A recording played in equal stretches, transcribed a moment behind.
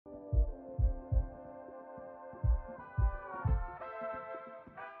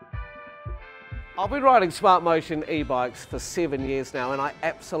I've been riding Smartmotion e-bikes for 7 years now and I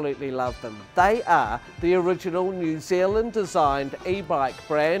absolutely love them. They are the original New Zealand designed e-bike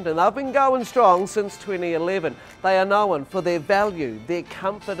brand and they've been going strong since 2011. They are known for their value, their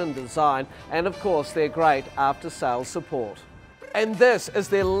comfort and design, and of course their great after sales support. And this is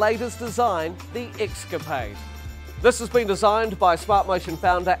their latest design, the Xcapade. This has been designed by Smartmotion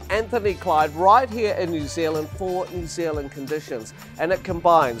founder Anthony Clyde right here in New Zealand for New Zealand conditions, and it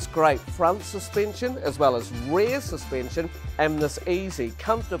combines great front suspension as well as rear suspension and this easy,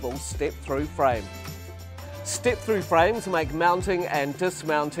 comfortable step-through frame. Step-through frames make mounting and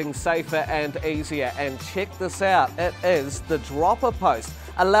dismounting safer and easier, and check this out, it is the dropper post,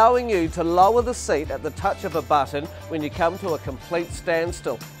 allowing you to lower the seat at the touch of a button when you come to a complete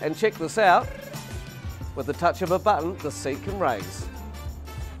standstill. And check this out, with the touch of a button, the seat can raise.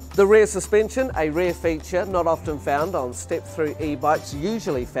 The rear suspension, a rare feature not often found on step-through e-bikes,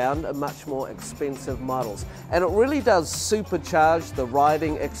 usually found in much more expensive models. And it really does supercharge the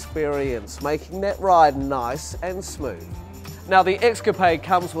riding experience, making that ride nice and smooth. Now the Xcapade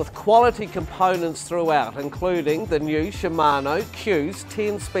comes with quality components throughout, including the new Shimano Q's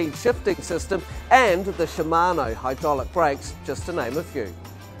 10-speed shifting system and the Shimano hydraulic brakes, just to name a few.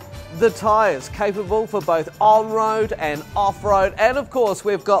 The tyres capable for both on-road and off-road, and of course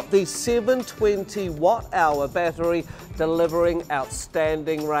we've got the 720 watt-hour battery delivering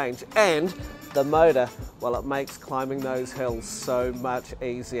outstanding range, and the motor, well, it makes climbing those hills so much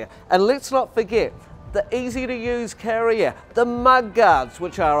easier. And let's not forget the easy to use carrier, the mud guards,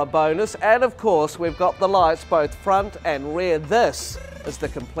 which are a bonus, and of course we've got the lights both front and rear. This is the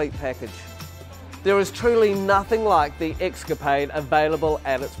complete package. There is truly nothing like the Xcapade available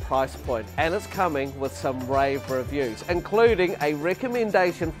at its price point, and it's coming with some rave reviews, including a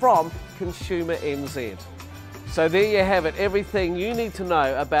recommendation from Consumer NZ. So there you have it, everything you need to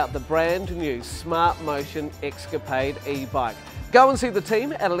know about the brand new Smartmotion Xcapade e-bike. Go and see the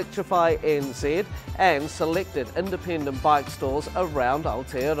team at electrify.nz and selected independent bike stores around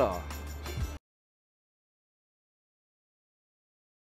Aotearoa.